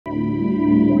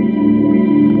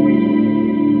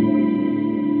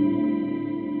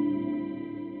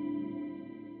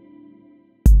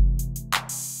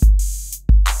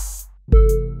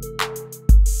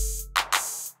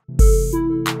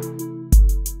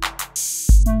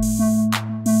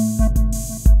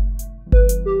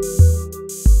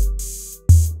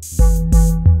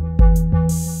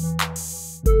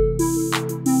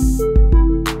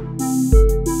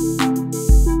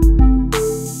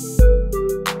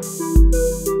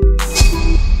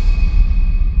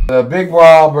The big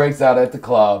brawl breaks out at the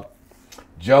club.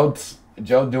 Joe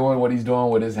doing what he's doing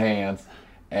with his hands,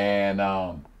 and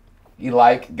he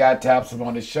got taps him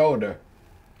on his shoulder,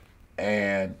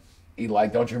 and he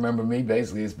don't you remember me?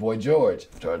 Basically, it's boy George.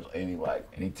 And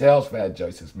he tells Fat Joe,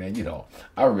 he says, man,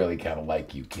 I really kind of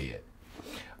like you, kid.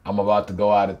 I'm about to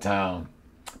go out of town,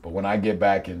 but when I get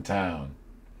back in town,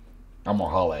 I'm gonna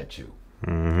holler at you.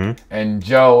 Mm-hmm. And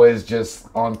Joe is just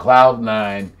on cloud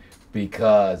nine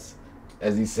because,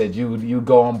 as he said, you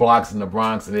go on blocks in the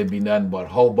Bronx and it'd be nothing but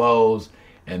hobos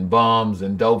and bums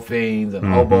and dope fiends and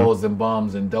hobos and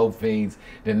bums and dope fiends.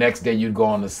 The next day you'd go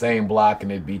on the same block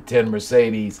and it'd be 10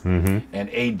 Mercedes and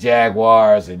 8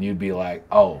 Jaguars, and you'd be like,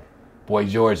 oh, boy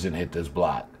George didn't hit this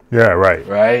block. Yeah, right.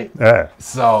 Right? Yeah.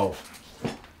 So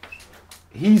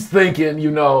he's thinking,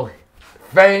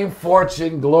 fame,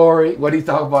 fortune, glory. What he's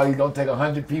talking about, he's going to take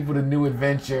 100 people to New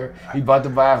Adventure. He's about to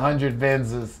buy 100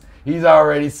 Benzes. He's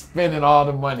already spending all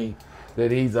the money that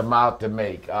he's about to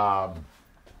make.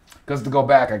 Because to go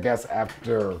back, I guess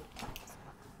after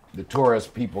the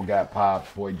tourist people got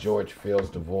popped, boy George fills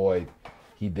the void.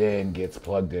 He then gets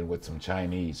plugged in with some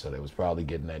Chinese, so they was probably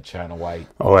getting that China white.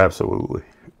 Oh, absolutely.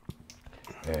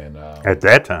 And at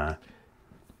that time.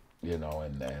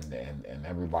 And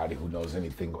everybody who knows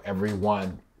anything,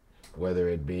 everyone, whether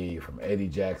it be from Eddie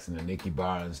Jackson to Nicky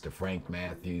Barnes to Frank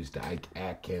Matthews to Ike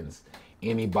Atkins,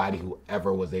 anybody who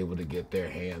ever was able to get their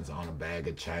hands on a bag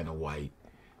of China white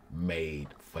made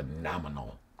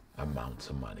phenomenal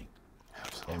amounts of money.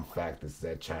 Absolutely. In fact, it's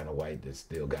that China white that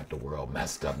still got the world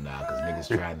messed up now because niggas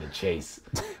trying to chase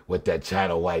what that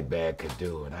China white bag could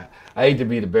do. And I hate to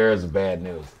be the bearers of bad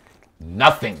news.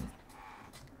 Nothing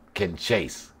can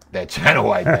chase that China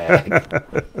white bag.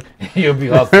 You'll be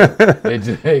hustling.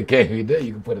 It can't be done.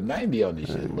 You can put a 90 on this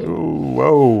shit.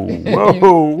 Whoa.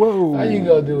 How you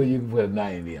gonna do it? You can put a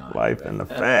 90 on. Life in the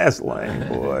fast lane,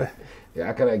 boy. Yeah,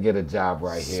 how can I get a job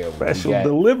right here? Special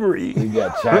delivery. We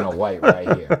got China white right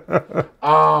here.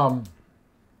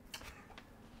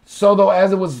 So though,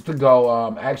 as it was to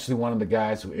go, actually one of the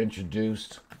guys who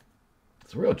introduced,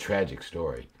 it's a real tragic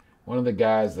story. One of the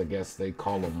guys, I guess they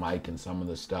call him Mike in some of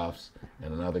the stuffs,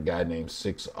 and another guy named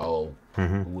 6-0,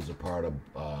 who was a part of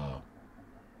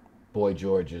Boy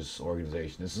George's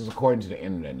organization. This is according to the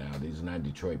internet now. These are not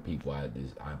Detroit people.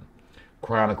 I'm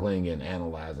chronicling and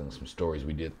analyzing some stories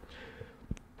we did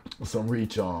some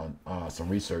research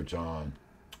on.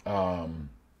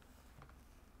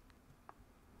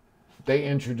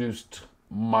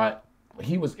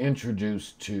 He was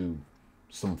introduced to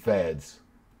some feds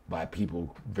by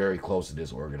people very close to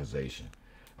this organization.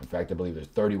 In fact, I believe there's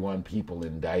 31 people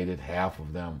indicted, half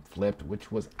of them flipped, which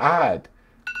was odd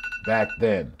back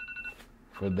then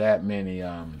for that many.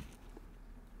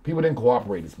 People didn't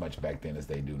cooperate as much back then as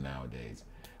they do nowadays.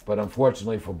 But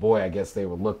unfortunately for Boy, I guess they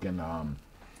were looking.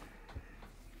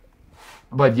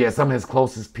 But yeah, some of his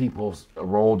closest people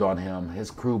rolled on him. His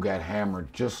crew got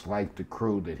hammered just like the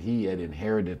crew that he had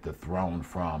inherited the throne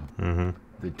from.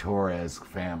 The Torres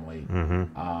family.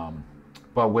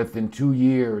 But within 2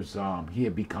 years, he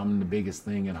had become the biggest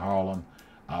thing in Harlem.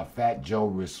 Fat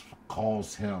Joe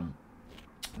calls him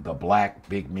the Black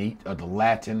Big Meat, or the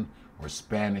Latin or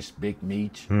Spanish Big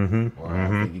Meat, or I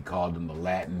think he called him the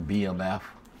Latin BMF.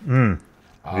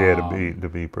 To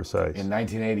be precise. In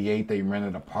 1988, they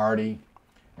rented a party.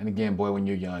 And again, boy, when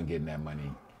you're young getting that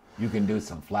money, you can do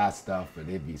some fly stuff, but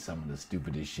it'd be some of the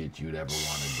stupidest shit you'd ever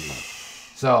want to do.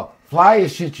 So,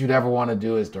 flyest shit you'd ever want to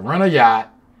do is to rent a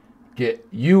yacht, get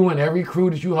you and every crew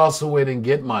that you hustle with and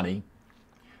get money,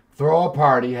 throw a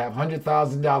party, have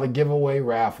 $100,000 giveaway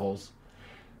raffles,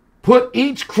 put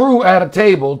each crew at a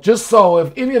table just so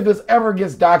if any of this ever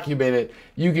gets documented,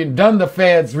 you can done the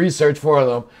feds research for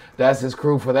them. That's his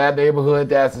crew for that neighborhood,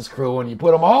 that's his crew. And you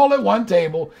put them all at one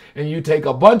table and you take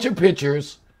a bunch of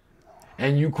pictures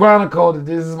and you chronicle that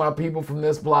this is my people from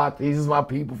this block, these is my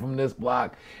people from this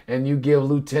block, and you give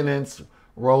lieutenants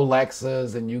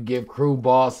Rolexes and you give crew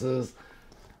bosses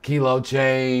kilo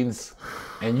chains,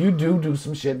 and you do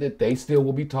some shit that they still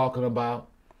will be talking about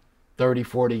 30,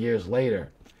 40 years later.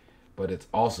 But it's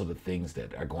also the things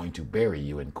that are going to bury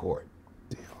you in court.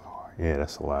 Yeah,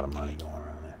 that's a lot of money going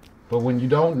around there. But when you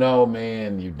don't know,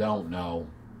 man, you don't know.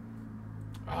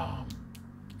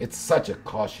 It's such a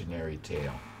cautionary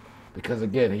tale. Because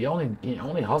again, he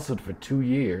only hustled for 2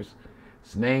 years.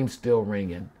 His name's still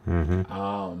ringing.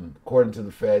 According to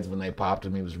the feds, when they popped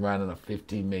him, he was running a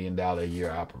 $15 million a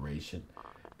year operation.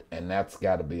 And that's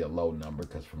got to be a low number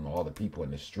because from all the people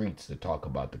in the streets that talk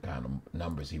about the kind of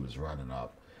numbers he was running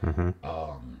up.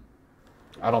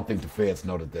 I don't think the feds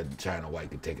know that China White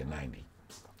could take a 90.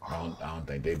 I don't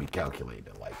think they'd be calculating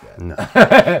it like that. No.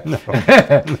 No.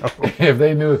 If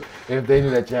they knew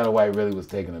that Channel White really was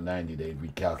taking a 90, they'd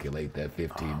recalculate that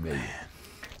 15 million.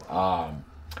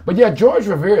 But yeah, George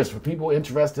Rivera, for people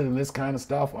interested in this kind of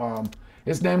stuff,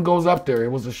 his name goes up there. It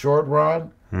was a short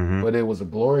run, but it was a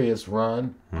glorious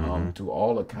run to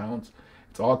all accounts.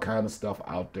 It's all kind of stuff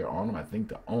out there on him. I think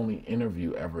the only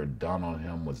interview ever done on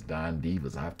him was Don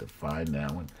Diva's. I have to find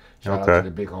that one. Shout out to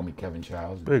the big homie Kevin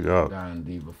Childs, Big up. Don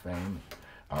Diva fame.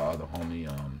 Our other homie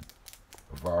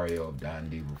Vario of Don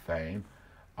Diva fame.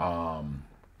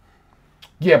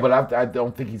 Yeah, but I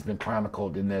don't think he's been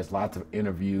chronicled. And there's lots of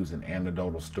interviews and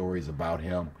anecdotal stories about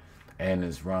him and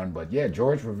his run. But yeah,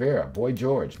 George Rivera, boy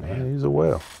George, man. Yeah, he's a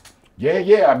whale.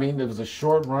 Yeah. I mean, it was a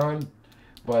short run,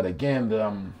 but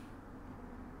again,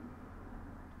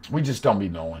 we just don't be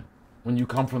knowing. When you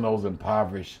come from those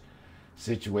impoverished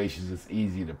situations, it's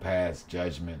easy to pass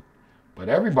judgment. But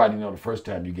everybody know the first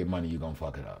time you get money, you're going to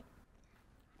fuck it up.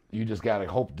 You just got to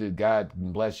hope that God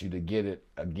can bless you to get it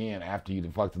again after you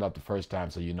fucked it up the first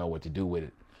time so you know what to do with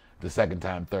it the second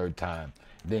time, third time.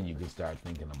 Then you can start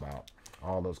thinking about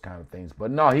all those kind of things.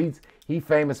 But no, he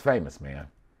famous, man.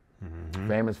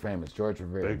 Famous. George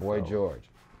Rivera, Big boy fella. George.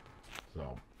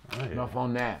 So, enough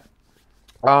on that.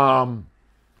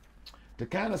 To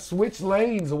kind of switch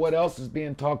lanes of what else is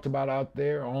being talked about out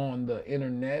there on the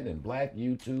internet and Black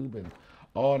YouTube and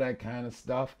all that kind of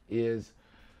stuff is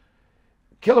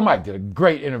Killer Mike did a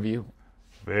great interview.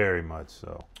 Very much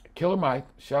so. Killer Mike,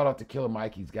 shout out to Killer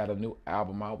Mike. He's got a new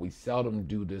album out. We seldom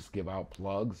do this, give out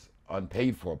plugs,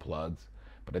 unpaid for plugs,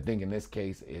 but I think in this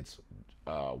case it's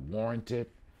warranted.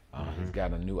 He's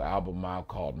got a new album out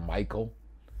called Michael.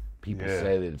 People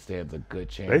say that it stands a good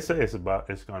chance. They say it's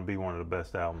going to be one of the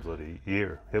best albums of the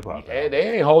year, hip hop.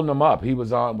 They ain't holding him up. He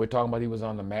was on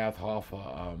the Math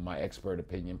Hoffa, my Expert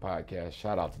Opinion podcast.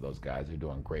 Shout out to those guys. They're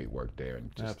doing great work there and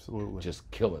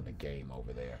just killing the game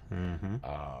over there.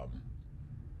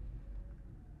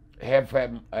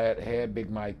 Had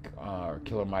Big Mike, or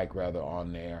Killer Mike rather,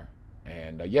 on there.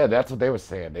 And that's what they were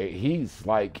saying. He's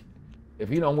like, if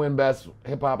he don't win best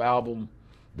hip hop album,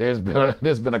 there's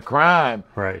been a crime.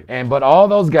 Right. But all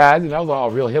those guys, and those are all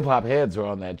real hip hop heads were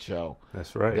on that show.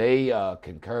 That's right. They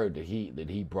concurred that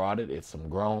he brought it. It's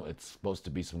supposed to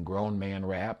be some grown man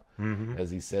rap. As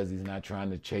he says, he's not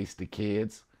trying to chase the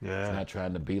kids. Yeah. He's not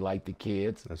trying to be like the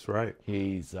kids. That's right.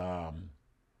 He's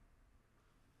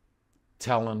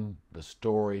telling the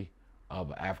story of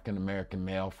an African American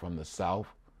male from the South,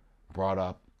 brought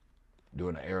up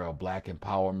during the era of Black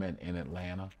empowerment in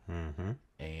Atlanta,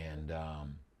 and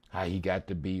how he got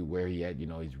to be where he at.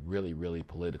 He's really, really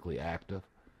politically active.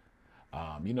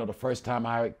 The first time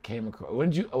I came across,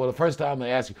 the first time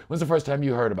they asked you, when's the first time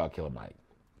you heard about Killer Mike?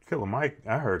 Killer Mike,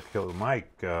 I heard Killer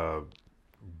Mike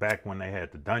back when they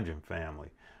had the Dungeon Family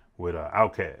with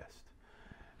Outkast.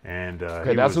 And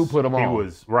that's who put him on. He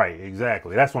was, right,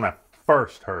 exactly. That's when I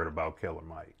first heard about Killer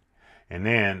Mike. And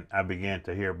then I began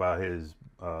to hear about his,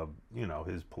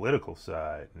 his political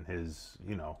side and his,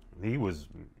 he was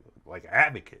like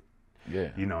advocate.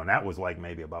 Yeah. And that was like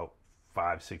maybe about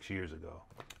 5-6 years ago.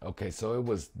 Okay, so it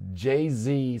was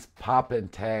Jay-Z's Poppin'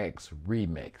 Tags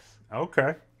remix.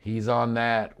 Okay. He's on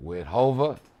that with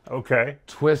Hova. Okay.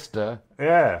 Twista.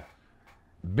 Yeah.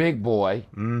 Big Boy.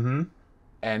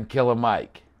 And Killer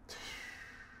Mike.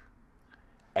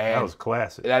 And that was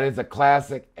classic. That is a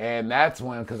classic, and that's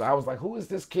when, because I was like, who is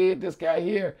this kid, this guy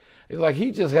here? He's like,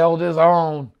 he just held his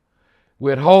own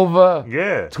with Hova,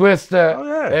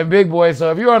 Twista, and Big Boy.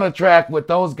 So if you're on a track with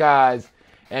those guys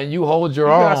and you hold your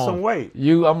own, got some weight.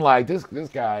 I'm like, this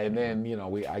guy, and then,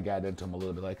 I got into him a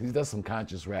little bit, like, he does some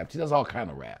conscious rap. He does all kind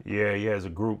of rap. Yeah, he has a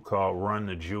group called Run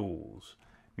the Jewels.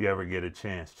 If you ever get a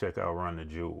chance, check out Run the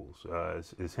Jewels.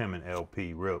 It's him and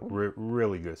LP,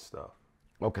 really good stuff.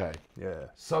 Okay. Yeah.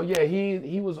 So yeah,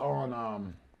 he was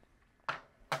on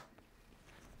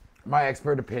My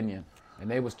Expert Opinion, and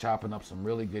they was chopping up some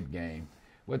really good game.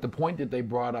 With the point that they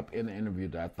brought up in the interview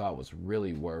that I thought was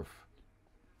really worth,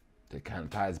 that kind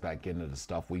of ties back into the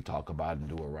stuff we talk about and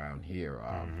do around here,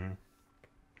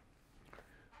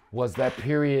 was that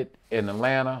period in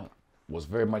Atlanta was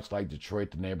very much like Detroit,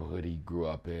 the neighborhood he grew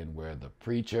up in, where the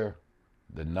preacher,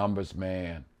 the numbers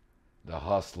man, the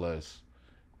hustlers,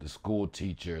 the school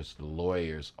teachers, the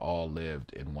lawyers all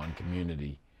lived in one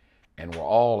community and were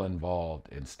all involved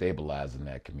in stabilizing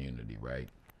that community, right?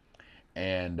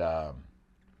 And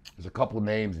there's a couple of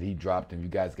names that he dropped, and you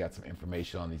guys got some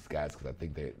information on these guys because I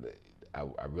think I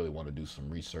really want to do some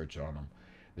research on them.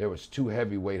 There was 2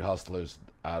 heavyweight hustlers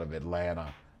out of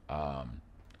Atlanta,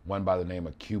 one by the name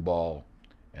of Q Ball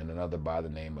and another by the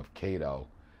name of Cato.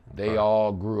 They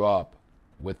all grew up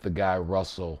with the guy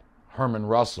Herman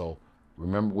Russell.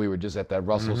 Remember, we were just at that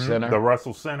Russell Center? The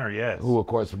Russell Center, yes. Who, of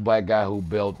course, the black guy who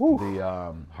built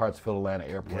the Hartsfield Atlanta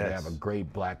Airport. Yes. They have a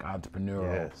great black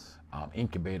entrepreneurial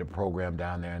incubator program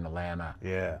down there in Atlanta.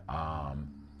 Yeah. On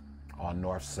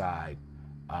North Side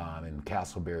in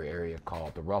Castleberry area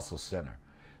called the Russell Center.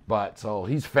 But so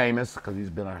he's famous because he's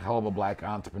been a hell of a black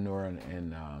entrepreneur,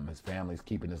 and his family's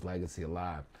keeping his legacy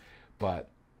alive. But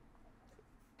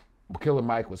Killer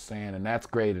Mike was saying, and that's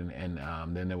great, and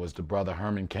then there was the brother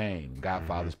Herman Cain,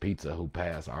 Godfather's Pizza, who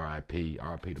passed, R.I.P.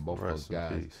 R.I.P. to both of those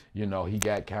guys. You know, he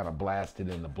got kind of blasted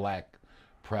in the black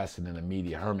press and in the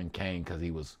media, Herman Cain, because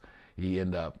he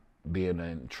ended up being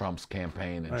in Trump's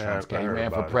campaign, and Trump's campaign. He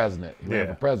ran for president. He ran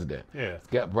for president. Yeah.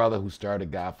 His brother who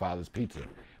started Godfather's Pizza.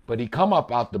 But he come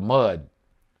up out the mud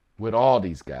with all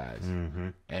these guys.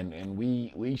 And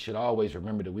we should always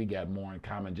remember that we got more in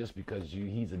common just because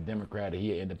he's a Democrat or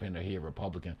he an independent or he a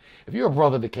Republican. If you're a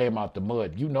brother that came out the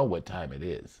mud, you know what time it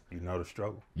is. You know the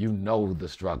struggle. You know the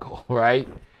struggle, right?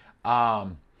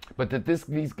 But that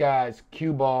these guys,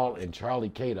 Cue Ball and Charlie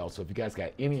Cato, so if you guys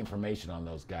got any information on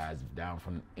those guys down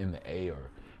from in the A or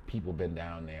people been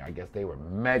down there, I guess they were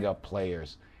mega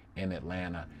players in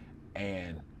Atlanta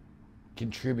and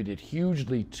contributed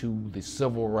hugely to the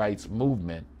civil rights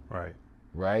movement.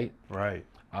 Right?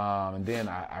 And then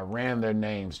I ran their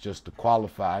names just to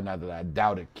qualify, not that I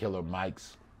doubted Killer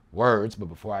Mike's words, but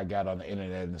before I got on the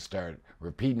internet and started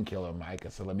repeating Killer Mike, I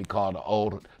said, let me call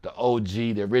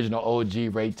the original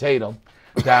OG Ray Tatum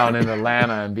down in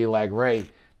Atlanta and be like, Ray,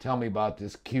 tell me about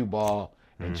this Cue Ball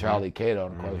and Charlie Cato.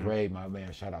 And of course, Ray, my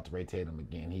man, shout out to Ray Tatum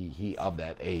again. He of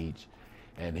that age.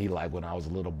 And he like, when I was a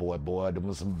little boy, there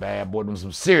was some bad boy, there was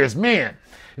some serious men.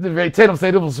 And then Ray Tatum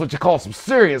said it was what you call some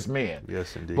serious men.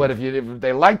 Yes, indeed. But if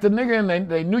they liked the nigga and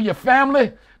they knew your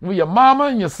family, knew your mama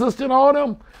and your sister and all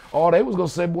them, they was gonna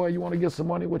say, boy, you wanna get some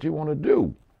money, what you wanna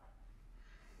do?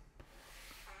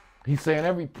 He's saying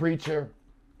every preacher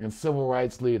and civil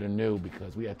rights leader knew,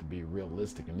 because we have to be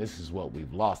realistic, and this is what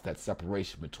we've lost, that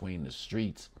separation between the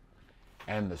streets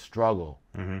and the struggle,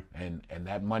 and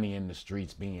that money in the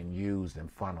streets being used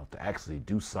and funneled to actually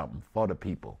do something for the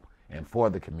people and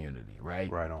for the community, right?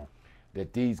 Right on.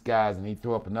 That these guys, and he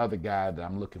threw up another guy that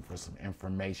I'm looking for some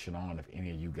information on, if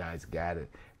any of you guys got it,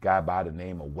 guy by the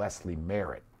name of Wesley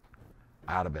Merritt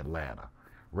out of Atlanta.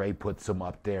 Ray puts him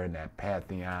up there in that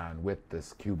pantheon with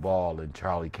this Cue Ball and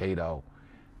Charlie Cato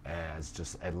as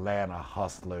just Atlanta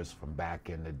hustlers from back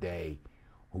in the day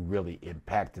who really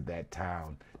impacted that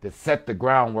town, that set the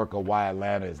groundwork of why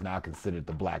Atlanta is now considered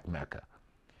the Black Mecca.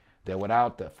 That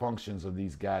without the functions of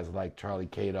these guys like Charlie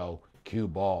Cato, Cue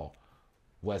Ball,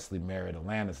 Wesley Merritt,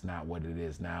 Atlanta's not what it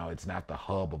is now. It's not the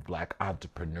hub of black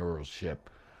entrepreneurship.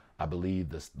 I believe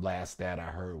the last stat I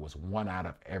heard was 1 out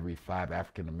of every 5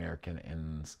 African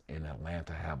Americans in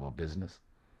Atlanta have a business.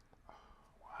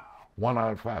 Wow. 1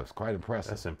 out of 5. It's quite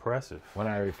impressive. That's impressive. 1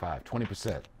 out of every 5,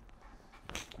 20%.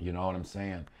 You know what I'm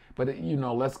saying? But,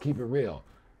 let's keep it real.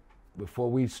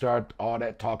 Before we start all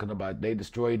that talking about they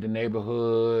destroyed the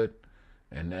neighborhood,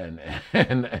 and then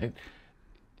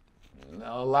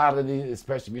a lot of these,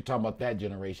 especially if you're talking about that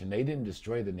generation, they didn't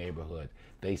destroy the neighborhood.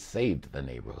 They saved the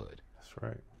neighborhood. That's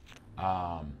right.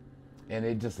 And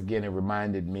it just, again, it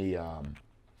reminded me of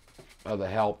the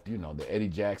help, the Eddie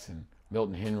Jackson,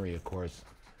 Milton Henry, of course,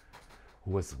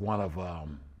 who was one of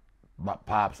my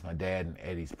pops, my dad, and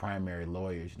Eddie's primary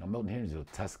lawyers. Milton Henry's a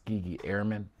Tuskegee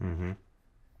Airman.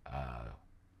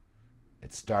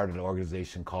 It started an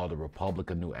organization called the Republic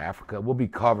of New Africa. We'll be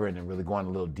covering and really going a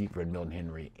little deeper in Milton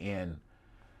Henry in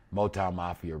Motown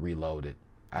Mafia Reloaded.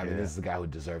 I mean, this is a guy who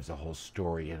deserves a whole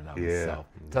story in and of itself.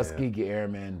 Tuskegee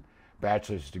Airman,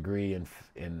 bachelor's degree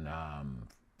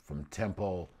from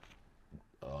Temple,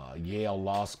 Yale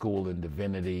Law School in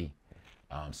Divinity.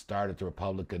 Started the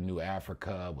Republic of New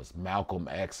Africa, was Malcolm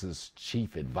X's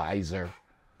chief advisor.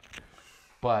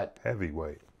 But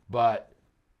heavyweight. But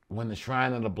when the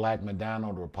Shrine of the Black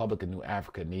Madonna, the Republic of New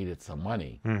Africa, needed some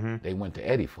money, they went to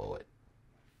Eddie for it.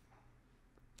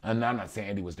 And I'm not saying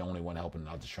Eddie was the only one helping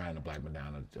out the Shrine of the Black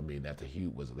Madonna. I mean,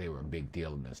 they were a big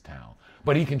deal in this town.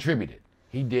 But he contributed.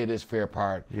 He did his fair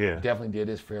part. Yeah. Definitely did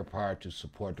his fair part to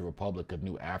support the Republic of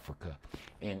New Africa.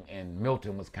 And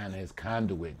Milton was kind of his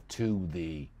conduit to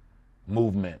the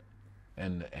movement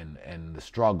and the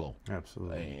struggle.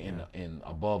 Absolutely. In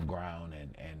above ground.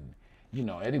 And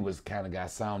Eddie was kind of guy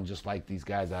sound just like these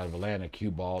guys out of Atlanta,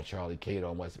 Cue Ball, Charlie Cato,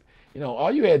 and West.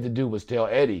 All you had to do was tell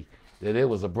Eddie that it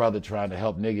was a brother trying to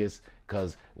help niggas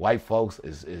because white folks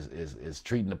is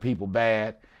treating the people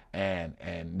bad. And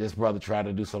this brother tried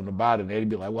to do something about it, and Eddie'd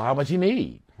be like, well, how much you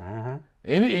need?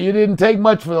 And it didn't take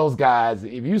much for those guys.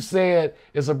 If you said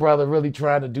it's a brother really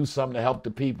trying to do something to help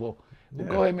the people, well,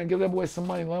 go ahead, man, give that boy some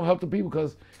money. Let him help the people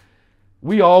because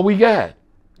we all we got.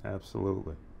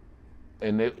 Absolutely.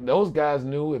 And those guys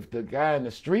knew if the guy in the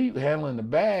street handling the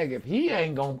bag, if he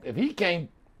can't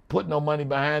put no money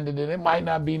behind it, then it might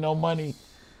not be no money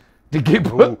to get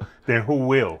put. Then who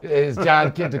will? It's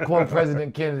John Kennedy, to quote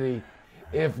President Kennedy,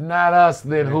 if not us,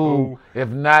 then who? If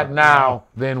not now,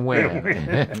 then when?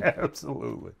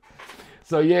 Absolutely.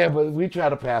 So yeah, but we try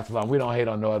to pass along. We don't hate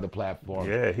on no other platform.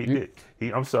 Yeah, he did.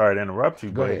 I'm sorry to interrupt you,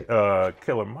 Go but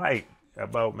Killer Mike,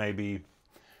 about maybe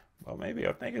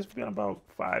I think it's been about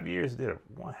 5 years. Did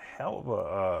one hell of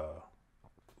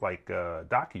a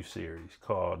docu-series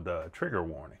called Trigger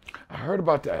Warning. I heard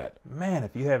about that. Man,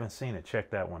 if you haven't seen it, check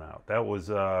that one out. That was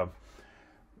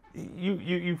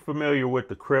you familiar with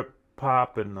the Crip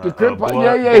Pop and The Crip Pop?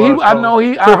 blood, Yeah. blood I know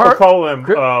he. I heard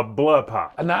and Blood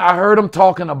Pop. Now I heard him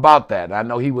talking about that. I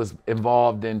know he was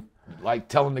involved in like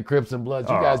telling the Crips and Bloods,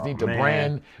 you guys need to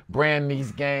brand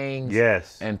these gangs.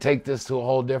 Yes. And take this to a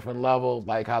whole different level.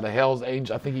 Like how the Hell's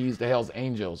Angels. I think he used the Hell's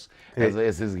Angels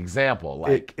as his example.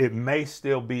 Like it may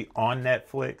still be on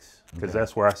Netflix because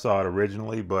that's where I saw it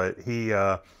originally. But he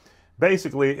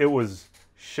basically it was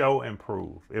show and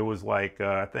prove. It was like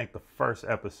I think the first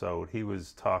episode he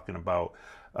was talking about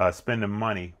spending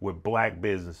money with black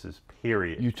businesses,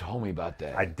 period. You told me about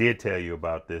that. I did tell you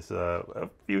about this a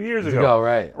few years ago.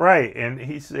 Right. Right, and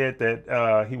he said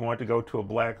that he wanted to go to a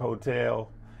black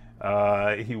hotel.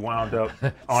 He wound up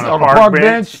on a park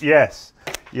bench. Yes.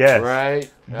 Right.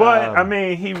 But I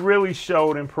mean, he really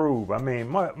showed and proved. I mean,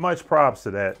 much props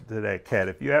to that cat.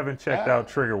 If you haven't checked out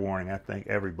Trigger Warning, I think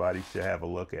everybody should have a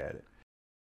look at it.